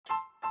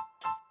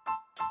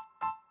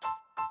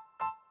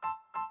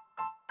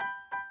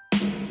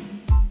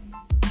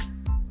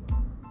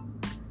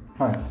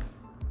Hi,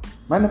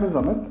 my name is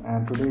Amit,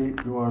 and today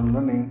you are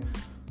learning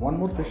one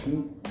more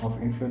session of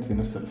Influence in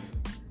Yourself.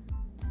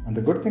 And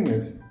the good thing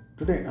is,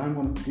 today I'm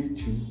going to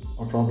teach you,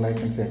 or probably I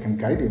can say I can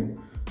guide you,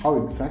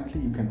 how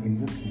exactly you can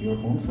invest in your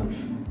own self.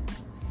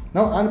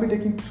 Now I'll be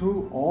taking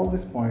through all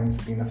these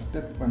points in a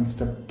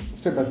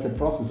step-by-step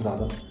process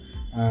rather,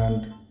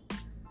 and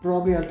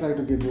probably I'll try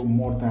to give you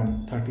more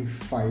than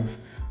 35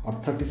 or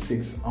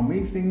 36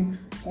 amazing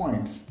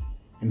points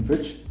in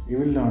which you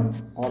will learn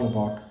all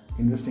about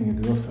investing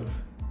in yourself.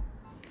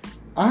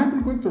 I have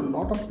been going through a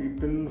lot of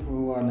people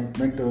who are like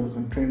mentors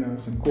and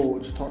trainers and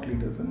coach, thought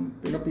leaders, and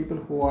people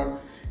who are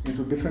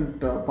into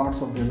different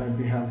parts of their life.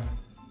 They have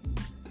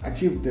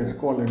achieved their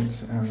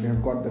accolades and they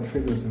have got their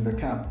feathers in their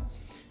cap.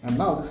 And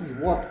now this is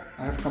what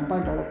I have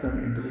combined all of them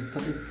into this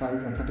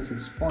 35 or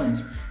 36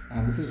 points,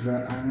 and this is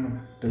where I'm going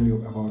to tell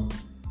you about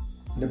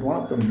that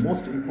one of the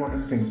most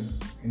important thing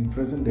in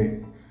present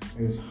day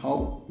is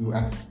how you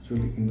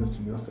actually invest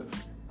in yourself.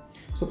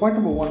 So point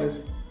number one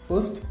is,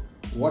 first,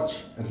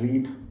 watch,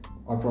 read,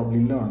 or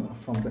probably learn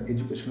from the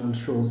educational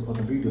shows or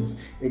the videos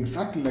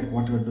exactly like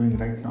what you are doing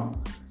right now.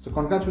 So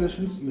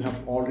congratulations, you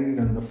have already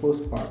done the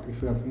first part.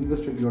 If you have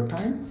invested your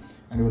time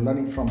and you are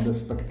learning from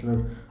this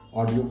particular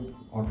audio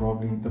or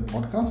probably the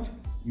podcast,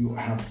 you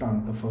have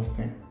done the first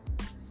thing.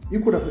 You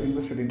could have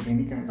invested in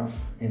any kind of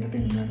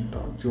entertainment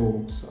or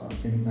jokes or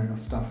any kind of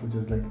stuff which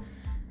is like,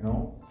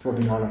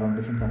 floating all around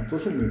different kind of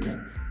social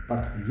media,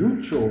 but you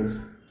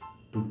chose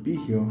to be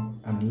here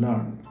and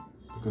learn,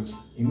 because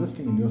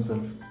investing in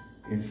yourself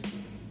is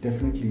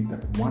definitely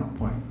that one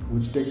point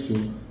which takes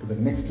you to the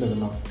next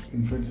level of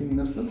influencing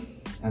yourself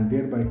and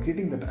thereby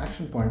creating that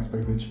action points by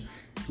which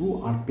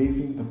you are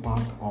paving the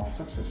path of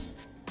success.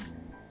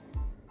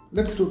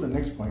 Let's do the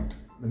next point.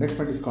 The next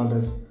point is called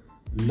as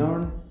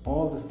learn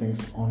all these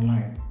things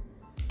online.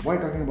 Why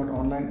talking about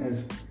online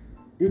is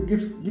it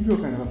gives you a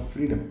kind of a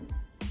freedom.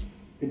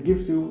 It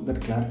gives you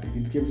that clarity.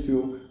 It gives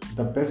you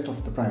the best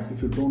of the price.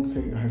 If you don't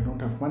say I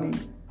don't have money,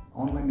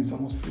 online is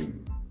almost free.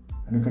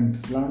 And you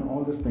can learn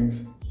all these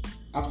things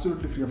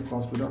absolutely free of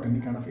cost without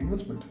any kind of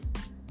investment.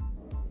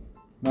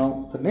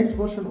 Now, the next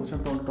version which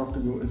I'm going to talk to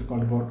you is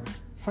called about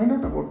find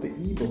out about the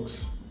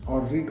ebooks or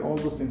read all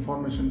those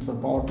informations or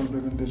PowerPoint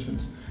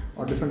presentations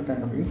or different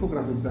kind of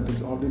infographics that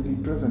is already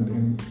present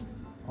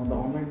on the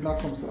online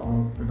platforms,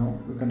 or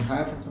you can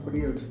hire from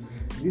somebody else.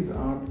 These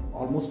are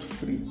almost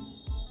free.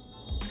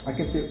 I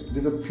can say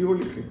these are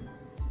purely free.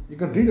 You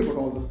can read about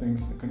all those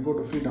things. You can go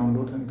to free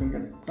downloads and you can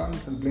get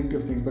tons and plenty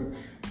of things. But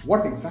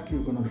what exactly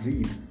you're going to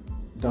read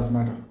does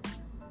matter.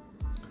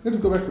 Let's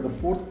go back to the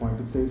fourth point.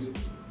 It says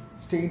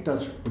stay in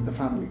touch with the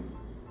family.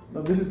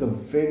 Now this is a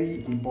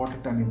very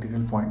important and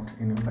integral point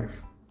in your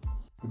life,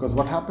 because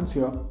what happens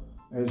here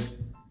is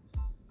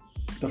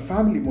the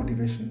family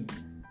motivation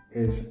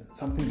is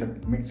something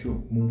that makes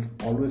you move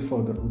always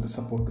further with the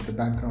support, with the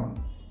background,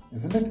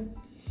 isn't it?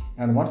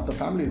 And once the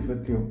family is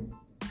with you,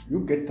 you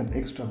get that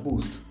extra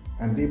boost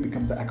and they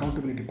become the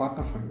accountability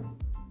partner for you.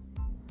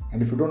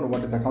 And if you don't know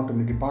what is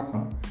accountability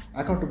partner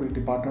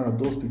are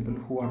those people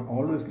who are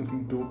always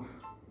looking to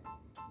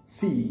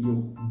see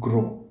you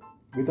grow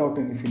without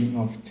any feeling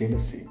of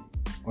jealousy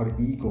or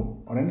ego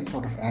or any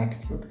sort of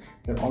attitude.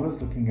 They're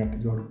always looking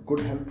at your good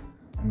health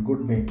and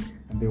good being,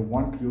 and they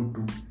want you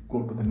to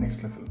go to the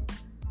next level.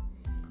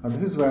 Now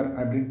this is where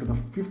I bring to the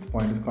fifth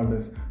point. Is called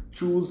as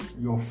choose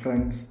your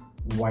friends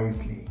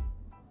wisely.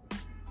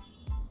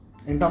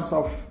 In terms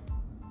of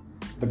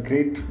the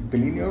great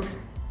billionaire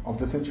of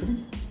the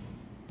century,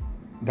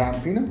 Dan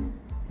Pena,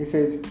 he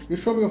says, you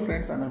show me your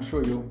friends and I'll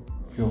show you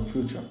your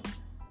future.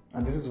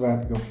 And this is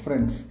where your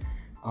friends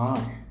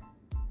are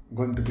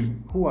going to be.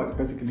 Who are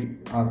basically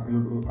are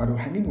you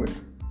hanging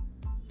with?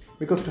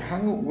 Because to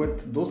hang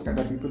with those kind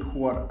of people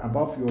who are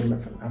above your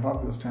level,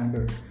 above your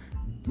standard,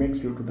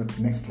 makes you to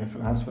the next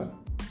level as well.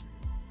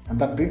 And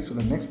that brings to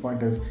the next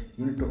point is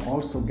you need to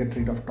also get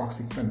rid of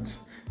toxic friends.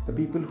 The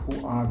people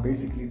who are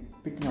basically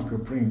picking up your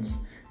brains,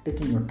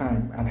 taking your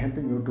time and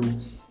helping you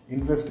to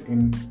invest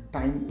in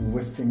time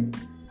wasting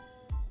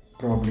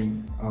probably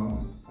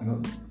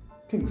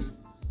things.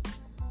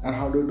 And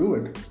how do you do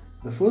it?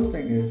 The first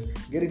thing is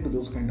get into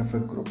those kind of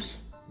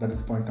groups. That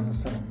is point number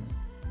 7.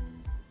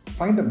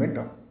 Find a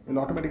mentor. You'll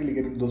automatically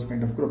get into those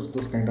kind of groups,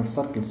 those kind of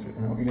circles,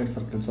 inner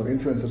circles or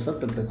influencer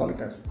circles, I call it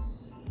as.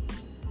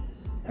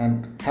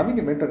 And having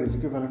a mentor is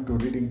equivalent to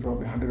reading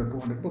probably 100 or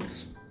 200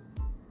 books.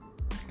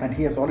 And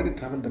he has already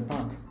traveled the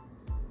path.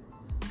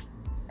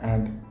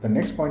 And the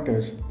next point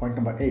is point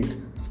number 8,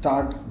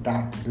 start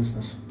that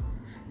business.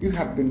 You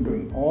have been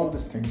doing all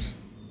these things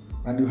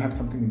and you had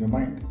something in your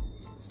mind.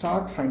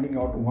 Start finding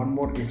out one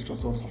more extra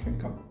source of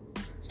income.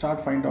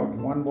 Start find out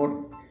one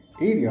more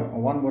area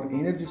or one more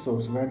energy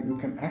source where you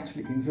can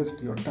actually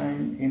invest your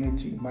time,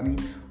 energy, money,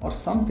 or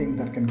something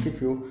that can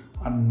give you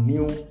a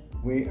new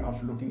way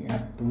of looking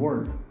at the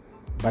world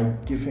by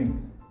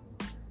giving.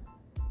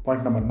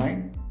 Point number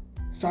 9,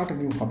 start a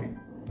new hobby.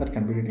 That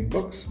can be reading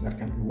books, that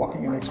can be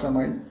walking an extra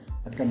mile,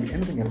 that can be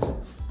anything else.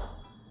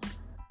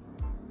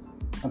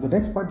 And the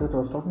next point that I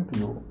was talking to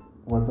you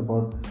was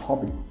about this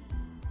hobby.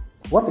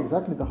 what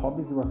exactly the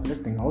hobbies you are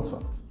selecting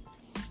also.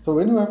 So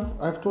when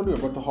I've told you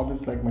about the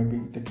hobbies like maybe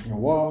taking a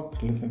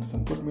walk, listening to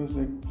some good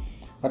music,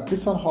 but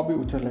these are hobbies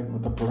which are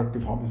like the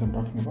productive hobbies I'm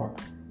talking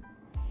about.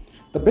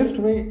 The best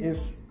way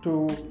is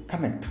to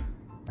connect,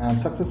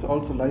 and success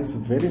also lies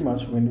very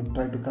much when you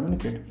try to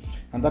communicate.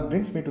 And that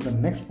brings me to the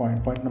next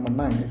point. Point number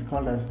 10. It's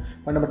called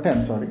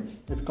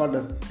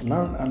as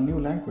learn a new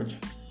language.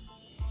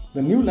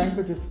 The new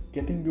language is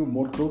getting you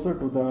more closer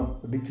to the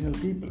regional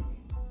people,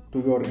 to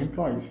your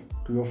employees,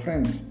 to your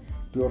friends,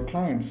 to your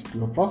clients, to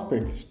your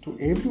prospects, to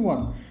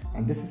everyone.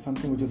 And this is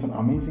something which is an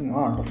amazing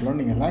art of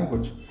learning a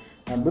language.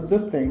 And with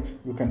this thing,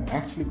 you can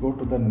actually go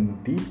to the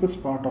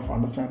deepest part of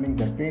understanding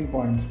their pain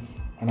points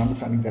and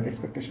understanding their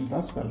expectations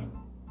as well.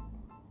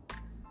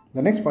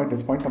 The next point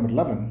is point number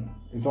 11,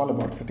 is all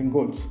about setting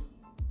goals.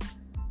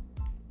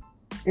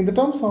 In the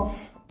terms of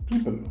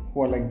people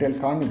who are like Dale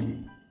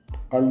Carnegie,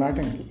 Earl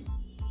Nightingale,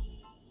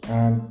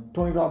 and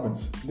Tony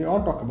Robbins, they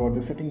all talk about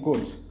the setting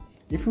goals.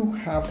 If you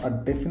have a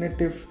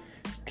definitive,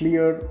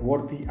 clear,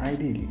 worthy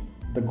ideal,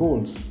 the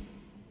goals,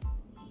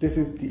 this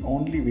is the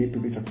only way to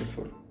be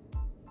successful.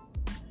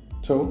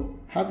 So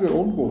have your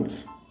own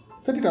goals.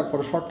 Set it up for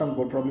a short-term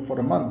goal, probably for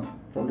a month,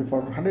 probably for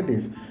 100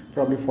 days,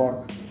 probably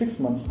for 6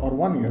 months or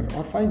 1 year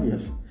or 5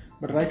 years,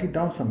 but write it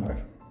down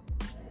somewhere.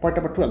 Point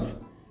number 12.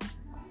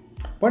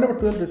 Point number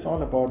 12 is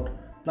all about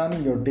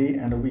planning your day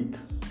and a week.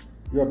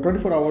 Your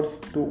 24 hours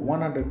to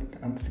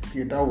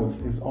 168 hours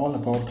is all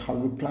about how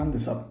you plan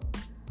this up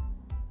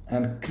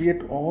and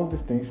create all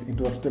these things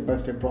into a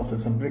step-by-step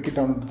process and break it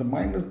down into the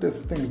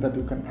minutest things that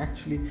you can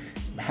actually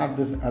have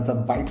this as a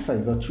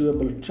bite-size or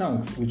chewable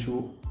chunks which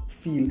you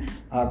feel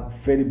are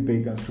very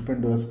big and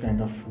stupendous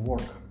kind of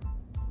work.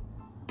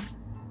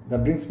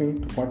 That brings me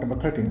to point number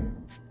 13.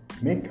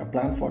 Make a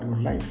plan for your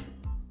life.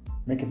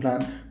 Make a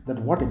plan that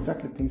what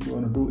exactly things you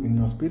want to do in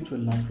your spiritual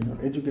life, in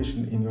your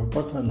education, in your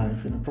personal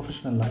life, in your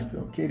professional life,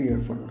 your career,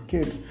 for your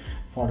kids,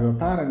 for your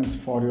parents,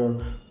 for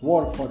your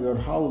work, for your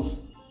house,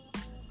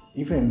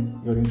 even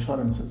your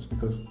insurances,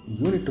 because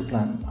you need to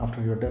plan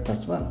after your death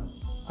as well.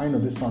 I know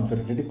this sounds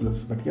very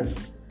ridiculous, but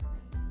yes,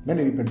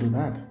 many people do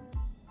that.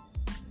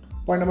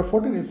 Point number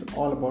 14 is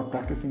all about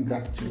practicing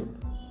gratitude.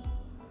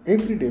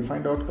 Every day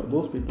find out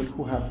those people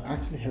who have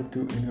actually helped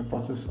you in your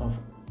process of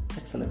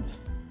excellence,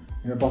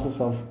 in your process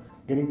of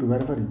getting to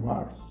wherever you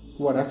are,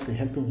 who are actually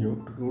helping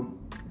you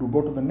to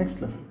go to the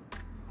next level.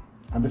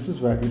 And this is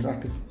where you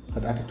practice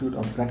that attitude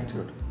of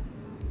gratitude.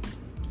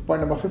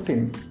 Point number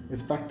 15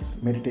 is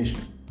practice meditation.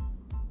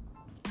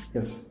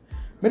 Yes,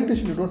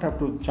 meditation, you don't have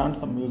to chant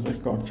some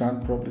music or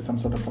chant probably some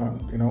sort of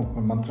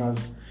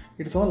mantras.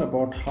 It's all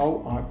about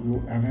how are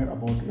you aware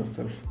about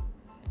yourself,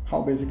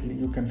 how basically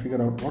you can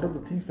figure out what are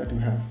the things that you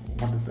have,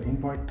 what is the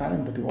inborn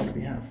talent that you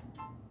already have.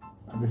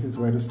 And this is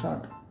where you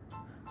start.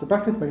 So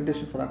practice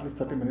meditation for at least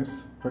 30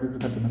 minutes, 20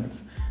 to 30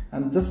 minutes,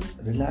 and just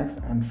relax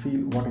and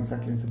feel what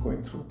exactly is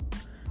going through.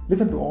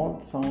 Listen to all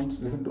the sounds,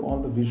 listen to all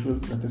the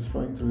visuals that is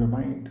flowing through your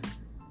mind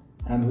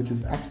and which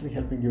is actually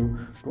helping you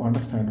to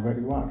understand where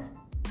you are.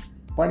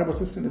 Point number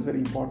 16 is very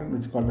important,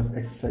 which is called as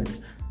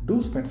exercise.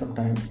 Do spend some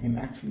time in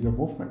actually your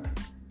movement,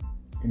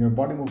 in your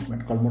body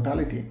movement called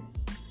motility.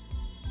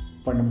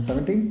 Point number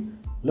 17,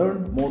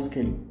 learn more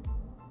skill.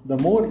 The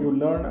more you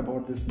learn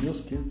about these new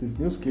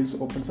skills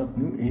opens up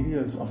new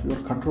areas of your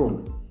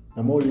control.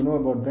 The more you know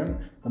about them,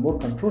 the more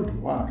controlled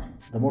you are.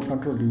 The more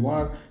controlled you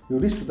are, you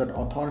reach to that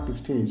authority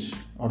stage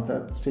or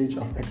that stage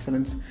of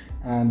excellence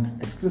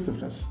and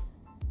exclusiveness.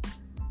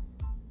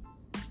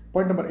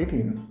 Point number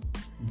 18,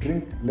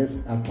 drink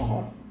less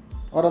alcohol.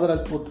 Or rather,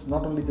 I'll put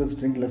not only just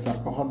drink less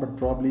alcohol, but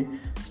probably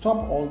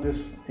stop all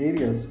these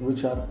areas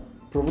which are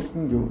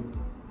provoking you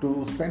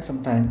to spend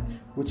some time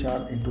which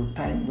are into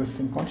time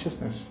wasting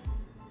consciousness.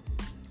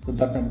 So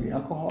that might be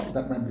alcohol,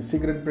 that might be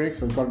cigarette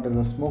breaks, or we call it as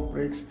a smoke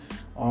breaks,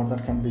 or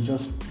that can be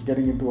just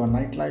getting into a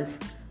nightlife.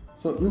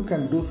 So you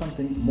can do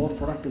something more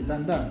productive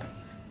than that.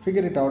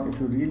 Figure it out if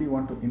you really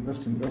want to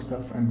invest in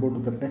yourself and go to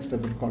the next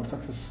level called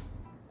success.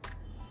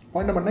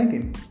 Point number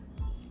 19.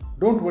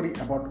 Don't worry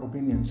about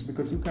opinions,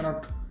 because you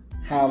cannot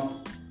have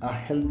a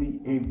healthy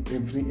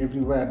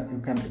everywhere. You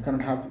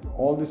cannot have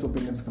all these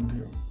opinions come to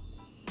you.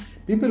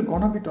 People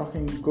gonna be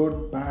talking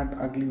good, bad,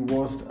 ugly,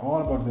 worst,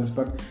 all about this,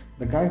 but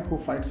the guy who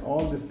fights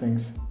all these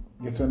things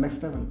gets to the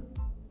next level.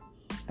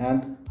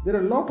 And there are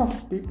a lot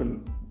of people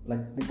like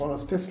Nikola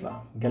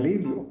Tesla,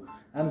 Galileo,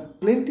 and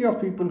plenty of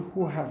people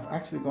who have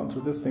actually gone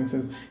through these things.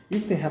 Is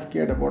if they have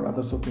cared about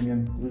others'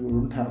 opinion, we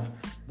wouldn't have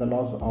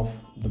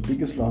the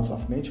biggest laws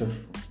of nature,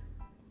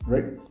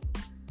 right?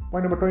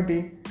 Point number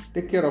 20,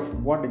 take care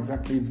of what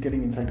exactly is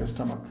getting inside your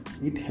stomach.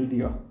 Eat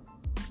healthier.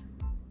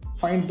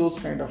 Find those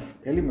kind of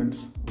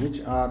elements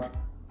which are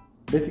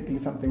basically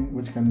something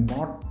which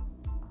cannot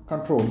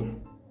control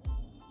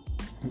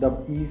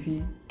the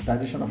easy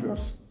digestion of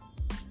yours.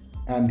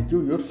 And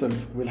you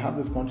yourself will have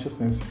this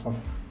consciousness of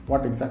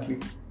what exactly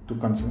to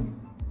consume.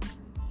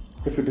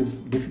 If it is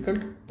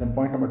difficult, then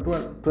point number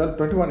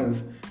 21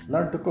 is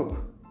learn to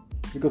cook.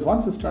 Because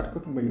once you start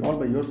cooking all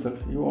by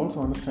yourself, you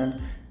also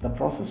understand the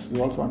process.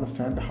 You also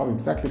understand how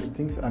exactly the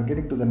things are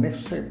getting to the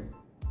next step.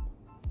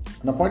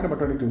 Now, point number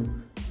 22,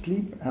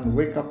 sleep and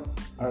wake up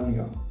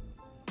earlier.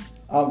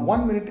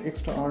 1 minute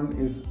extra earned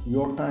is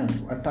your time,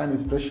 and time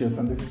is precious,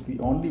 and this is the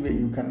only way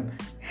you can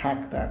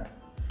hack that.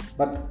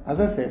 But as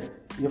I said,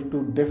 you have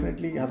to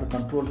definitely have a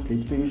controlled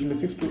sleep. So usually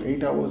 6 to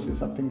 8 hours is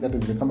something that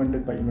is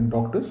recommended by even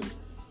doctors.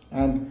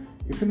 And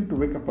if you need to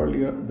wake up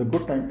earlier, the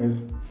good time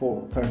is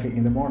 4:30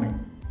 in the morning.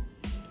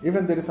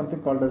 Even there is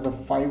something called as a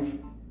 5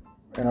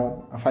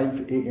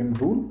 a.m.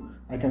 rule.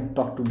 I can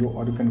talk to you,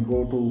 or you can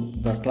go to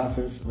the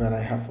classes where I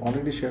have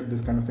already shared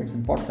this kind of things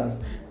in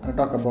podcasts, and I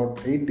talk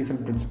about 8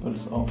 different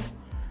principles of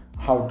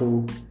how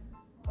to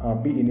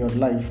be in your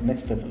life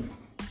next level.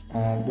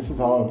 And this is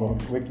all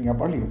about waking up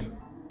earlier.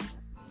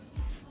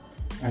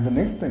 And the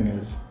next thing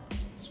is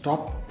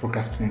stop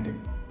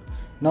procrastinating.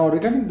 Now,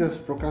 regarding this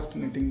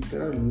procrastinating,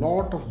 there are a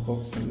lot of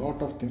books, a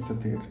lot of things are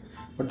there.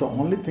 But the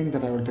only thing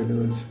that I will tell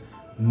you is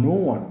no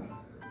one,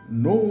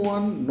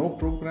 no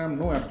program,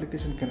 no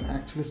application can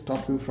actually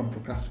stop you from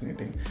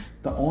procrastinating.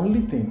 The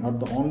only thing, or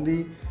the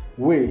only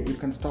way you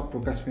can stop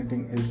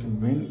procrastinating is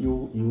when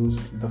you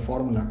use the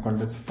formula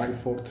called as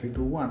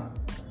 5-4-3-2-1.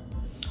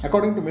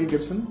 According to Mel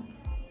Gibson,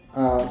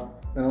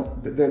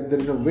 there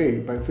is a way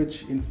by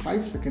which in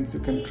 5 seconds you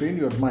can train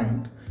your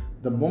mind.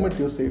 The moment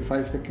you say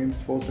 5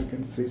 seconds, 4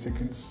 seconds, 3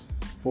 seconds,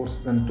 4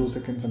 and 2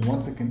 seconds and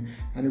 1 second,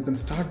 and you can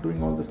start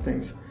doing all these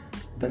things,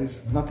 there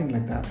is nothing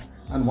like that.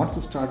 And once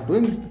you start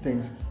doing the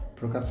things,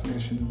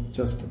 procrastination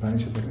just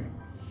vanishes away.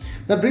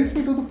 That brings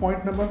me to the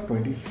point number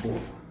 24.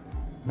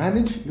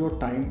 Manage your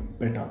time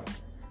better.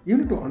 You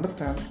need to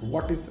understand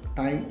what is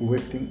time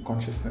wasting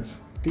consciousness,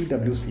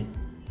 TWC.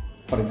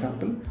 For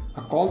example,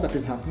 a call that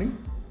is happening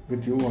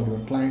with you or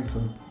your client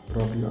or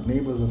probably your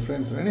neighbors or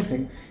friends or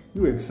anything,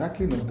 you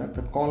exactly know that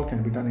the call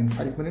can be done in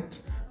 5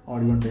 minutes,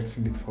 or you want to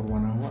extend it for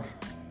 1 hour.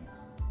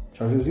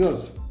 Choice is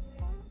yours.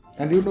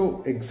 And you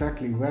know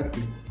exactly where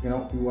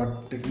you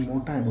are taking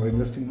more time or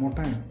investing more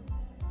time.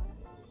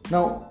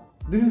 Now,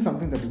 this is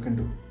something that you can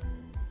do.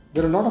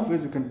 There are a lot of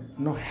ways you can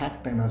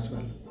hack time as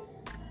well.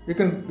 You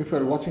can, if you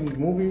are watching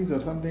movies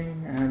or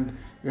something and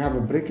you have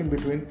a break in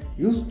between,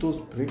 use those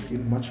break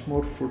in much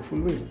more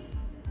fruitful way.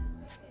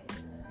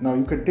 Now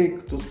you can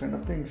take those kind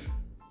of things.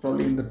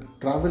 Probably in the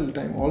travel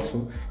time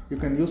also, you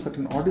can use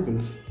certain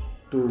audibles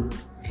to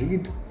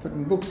read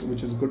certain books,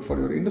 which is good for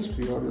your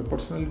industry or your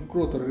personal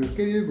growth or your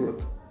career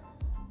growth.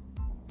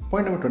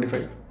 Point number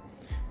 25.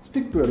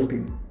 Stick to a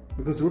routine,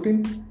 because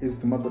routine is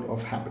the mother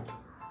of habit.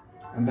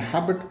 And the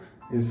habit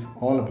is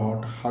all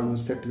about how you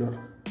set your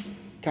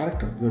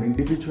character, your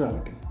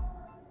individuality.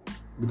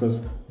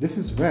 Because this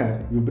is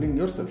where you bring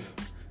yourself.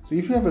 So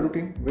if you have a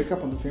routine, wake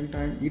up on the same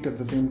time, eat at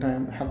the same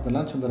time, have the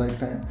lunch on the right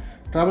time,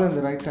 travel in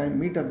the right time,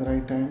 meet at the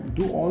right time,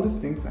 do all these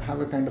things,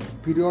 have a kind of a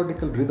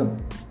periodical rhythm.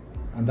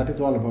 And that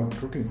is all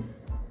about routine.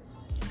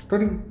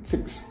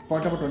 26.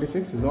 Point number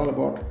 26 is all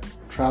about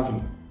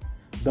travel.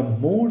 The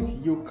more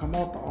you come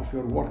out of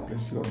your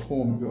workplace, your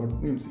home, your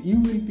means, you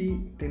will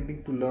be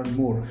tending to learn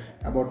more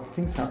about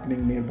things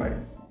happening nearby,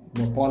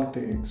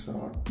 politics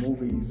or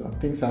movies or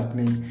things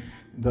happening,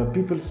 the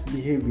people's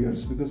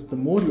behaviors, because the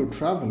more you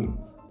travel,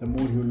 the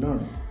more you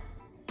learn.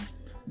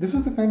 This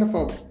was a kind of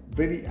a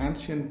very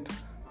ancient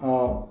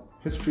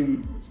history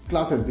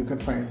classes you can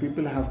find.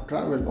 People have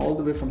traveled all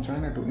the way from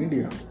China to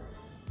India.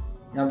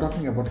 I'm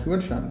talking about Yuan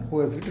Shan, who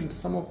has written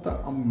some of the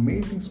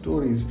amazing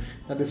stories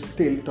that is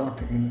still taught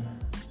in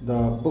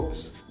the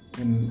books,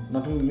 in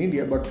not only in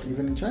India but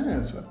even in China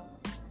as well.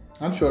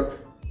 I'm sure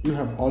you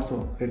have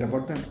also read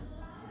about them.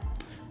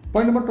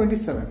 Point number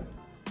 27,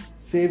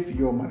 save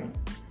your money.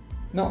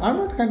 Now, I'm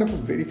not kind of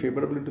very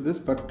favorable into this,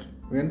 but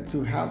once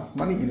you have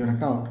money in your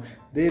account,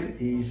 there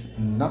is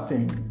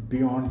nothing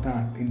beyond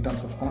that in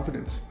terms of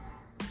confidence.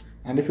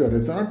 And if you are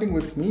resonating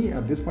with me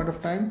at this point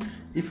of time,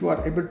 if you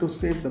are able to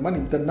save the money,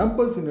 the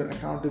numbers in your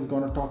account is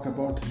going to talk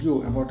about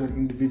you, about your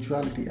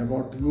individuality,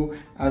 about you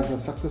as a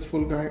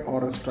successful guy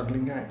or a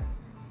struggling guy.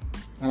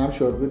 And I'm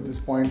sure with this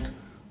point,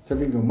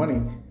 saving your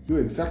money, you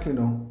exactly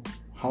know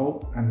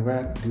how and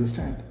where do you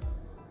stand.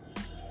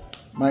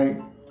 My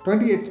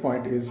 28th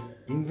point is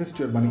invest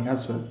your money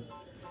as well.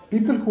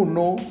 People who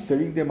know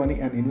saving their money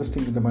and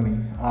investing with the money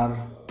are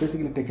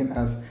basically taken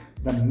as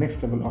the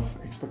next level of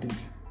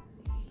expertise.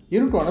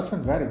 You need to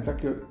understand where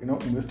exactly you're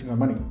investing your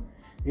money.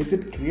 Is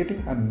it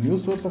creating a new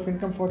source of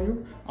income for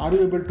you? Are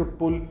you able to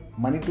pull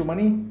money to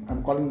money?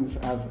 I'm calling this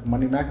as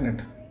money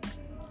magnet.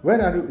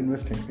 Where are you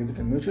investing? Is it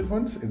in mutual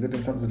funds? Is it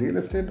in some real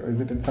estate? Or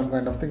is it in some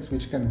kind of things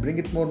which can bring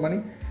it more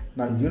money?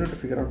 Now you need to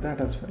figure out that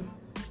as well.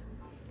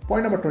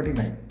 Point number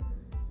 29.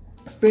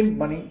 Spend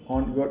money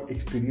on your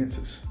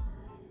experiences.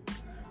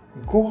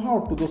 Go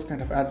out to those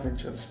kind of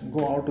adventures.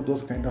 Go out to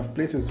those kind of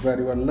places where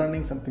you are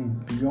learning something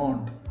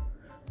beyond,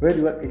 where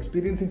you are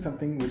experiencing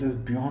something which is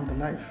beyond the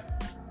life.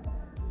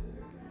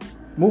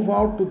 Move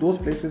out to those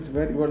places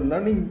where you are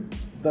learning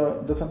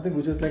the something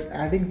which is like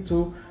adding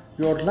to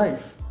your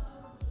life.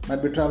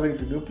 Might be traveling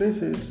to new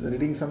places,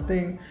 reading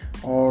something,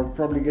 or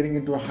probably getting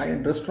into a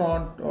high-end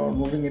restaurant, or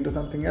moving into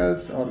something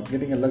else, or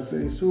getting a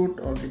luxury suit,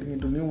 or getting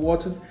into new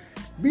watches.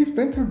 Be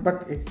expensive,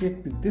 but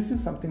exactly this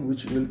is something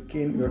which will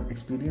gain your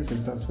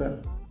experiences as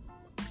well.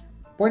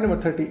 Point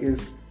number 30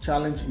 is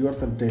challenge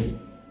yourself daily.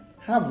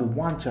 Have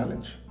one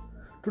challenge.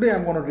 Today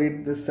I'm going to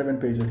read this 7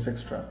 pages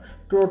extra.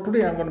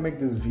 Today I'm going to make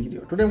this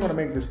video. Today I'm going to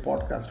make this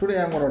podcast. Today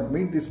I'm going to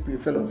meet these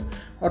fellows.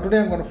 Or today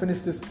I'm going to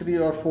finish this 3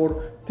 or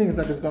 4 things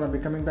that is going to be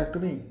coming back to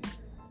me.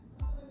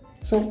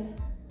 So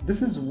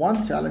this is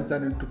one challenge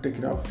that you need to take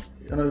it off.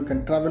 You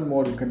can travel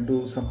more, you can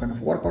do some kind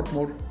of workout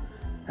more.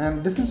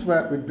 And this is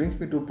where it brings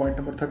me to point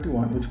number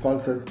 31, which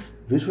calls as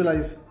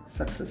visualize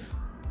success.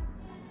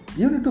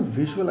 You need to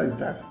visualize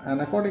that. And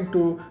according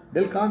to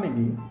Dale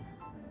Carnegie,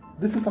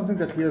 this is something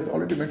that he has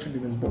already mentioned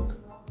in his book,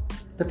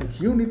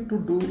 that you need to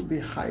do the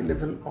high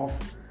level of,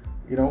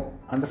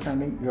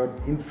 understanding your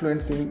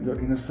influencing your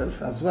inner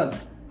self as well.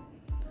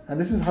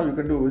 And this is how you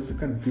can do is you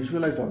can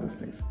visualize all these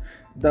things.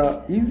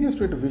 The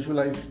easiest way to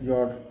visualize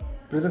your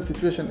present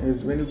situation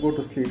is when you go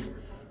to sleep,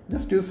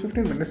 just use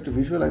 15 minutes to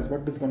visualize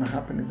what is going to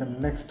happen in the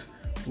next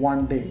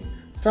one day.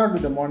 Start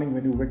with the morning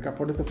when you wake up.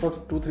 What is the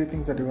first 2-3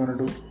 things that you want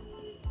to do?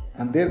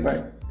 And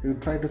thereby you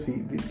try to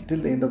see till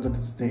the end of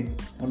this day,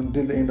 or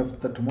till the end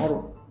of the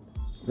tomorrow,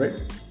 right?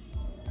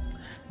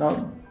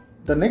 Now,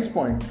 the next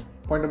point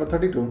number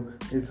 32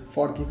 is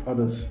forgive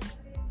others.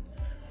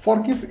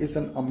 Forgive is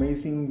an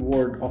amazing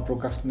word of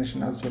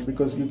procrastination as well,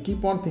 because you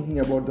keep on thinking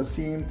about the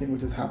same thing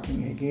which is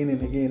happening again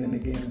and again and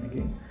again and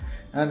again.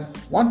 And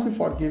once you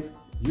forgive,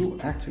 you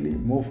actually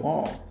move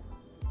on.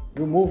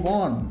 You move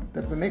on.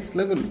 That's the next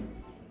level.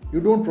 You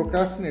don't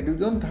procrastinate. You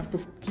don't have to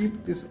keep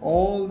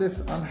all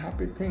these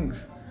unhappy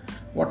things.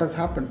 What has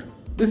happened?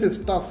 This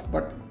is tough,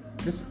 but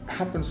this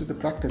happens with the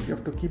practice. You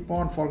have to keep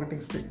on forgetting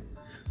stuff.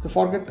 So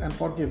forget and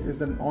forgive is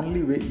the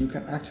only way you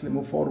can actually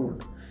move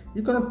forward.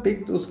 You cannot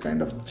take those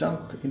kind of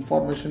junk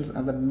informations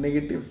and the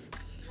negative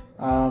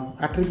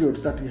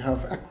attributes that you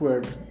have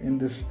acquired in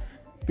this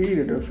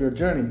period of your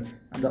journey,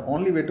 and the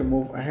only way to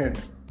move ahead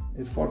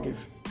is forgive.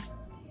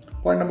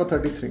 Point number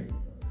 33.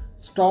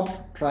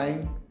 Stop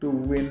trying to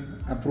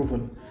win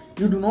approval.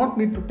 You do not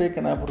need to take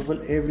an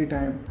approval every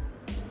time.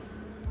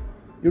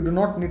 You do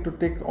not need to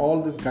take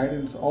all this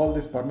guidance, all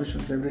these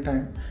permissions every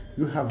time.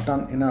 You have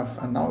done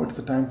enough, and now it's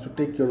the time to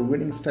take your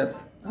winning step.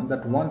 And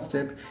that one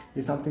step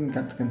is something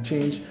that can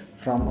change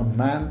from a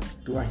man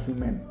to a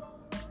human.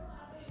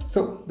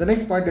 So the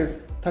next point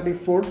is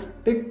 34.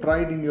 Take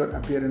pride in your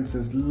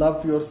appearances.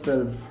 Love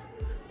yourself.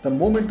 The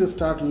moment you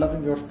start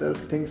loving yourself,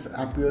 things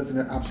appears in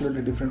an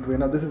absolutely different way.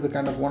 Now, this is a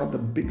kind of one of the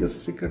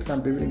biggest secrets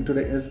I'm revealing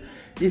today is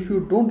if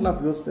you don't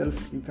love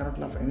yourself, you cannot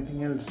love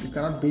anything else. You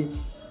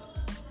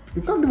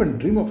can't even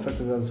dream of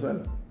success as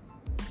well.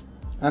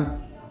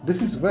 And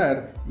this is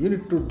where you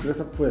need to dress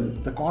up well.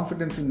 The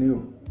confidence in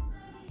you.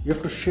 You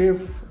have to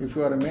shave if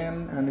you are a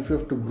man, and if you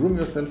have to groom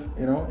yourself,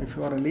 if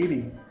you are a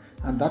lady.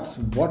 And that's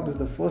what is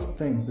the first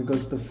thing,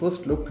 because the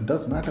first look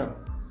does matter.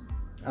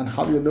 And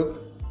how you look,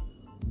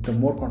 the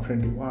more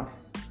confident you are.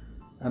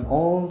 And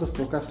all those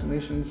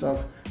procrastinations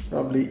of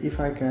probably if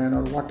I can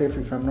or what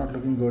if I'm not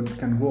looking good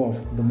can go off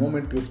the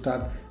moment you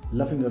start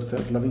loving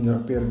yourself, loving your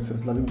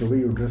appearances, loving the way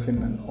you dress in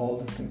and all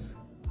these things.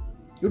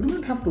 You do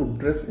not have to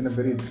dress in a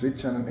very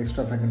rich and an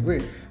extravagant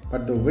way,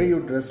 but the way you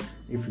dress,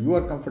 if you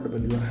are comfortable,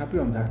 you are happy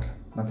on that.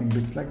 Nothing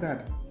beats like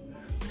that.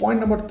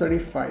 Point number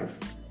 35.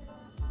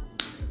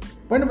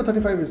 Point number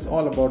 35 is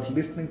all about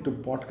listening to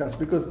podcasts,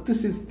 because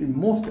this is the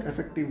most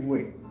effective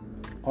way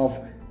of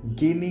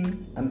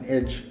gaining an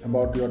edge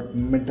about your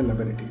mental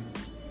ability.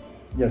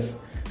 Yes,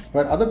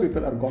 where other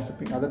people are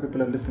gossiping, other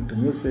people are listening to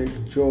music,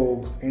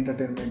 jokes,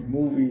 entertainment,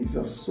 movies,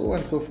 or so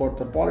and so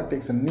forth, or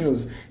politics and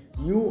news,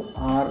 you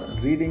are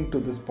reading to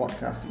this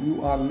podcast,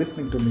 you are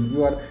listening to me,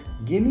 you are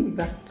gaining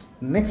that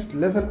next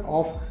level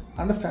of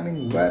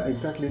understanding where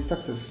exactly is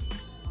success.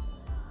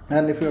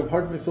 And if you have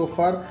heard me so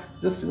far,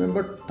 just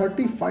remember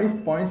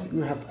 35 points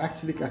you have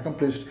actually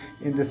accomplished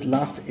in this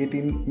last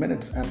 18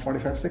 minutes and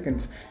 45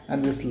 seconds.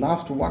 And this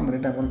last 1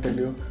 minute, I'm going to tell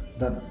you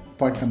the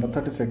point number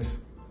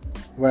 36,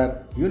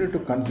 where you need to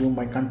consume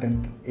my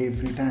content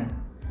every time.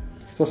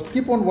 So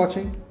keep on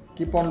watching,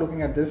 keep on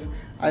looking at this.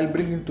 I'll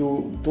bring you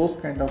to those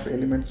kind of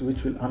elements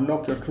which will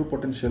unlock your true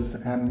potentials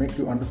and make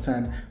you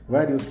understand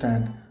where you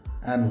stand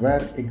and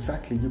where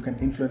exactly you can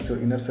influence your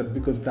inner self,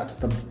 because that's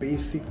the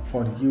basic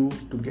for you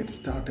to get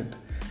started.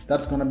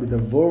 That's going to be the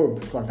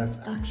verb called as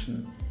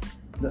action.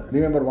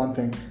 Remember one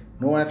thing,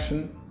 no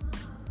action,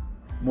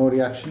 no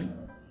reaction.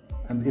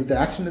 And if the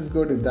action is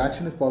good, if the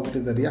action is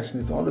positive, the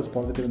reaction is always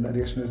positive and the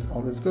reaction is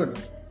always good.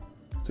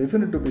 So if you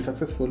need to be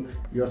successful,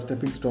 your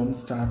stepping stone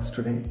starts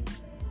today.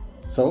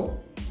 So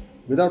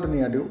without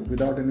any ado,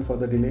 without any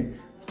further delay,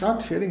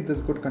 start sharing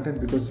this good content,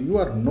 because you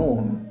are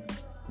known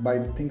by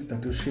the things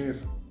that you share.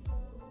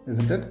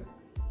 Isn't it?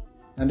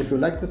 And if you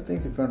like these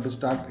things, if you want to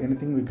start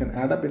anything, we can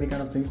add up any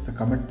kind of things. The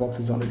comment box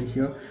is already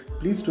here.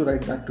 Please do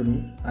write back to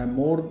me. I'm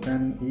more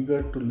than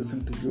eager to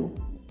listen to you.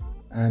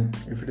 And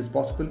if it is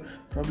possible,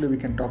 probably we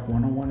can talk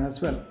one-on-one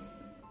as well.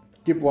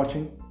 Keep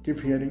watching, keep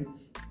hearing,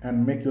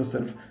 and make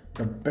yourself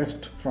the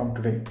best from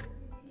today.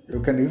 You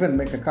can even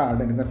make a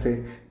card and you can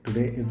say,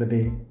 today is the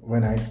day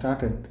when I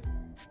started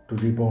to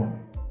reborn.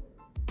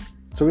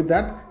 So with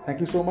that, thank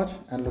you so much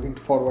and looking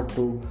forward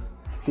to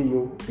see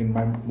you in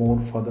my more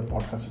further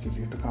podcast which is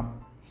yet to come.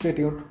 Stay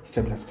tuned,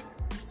 stay blessed.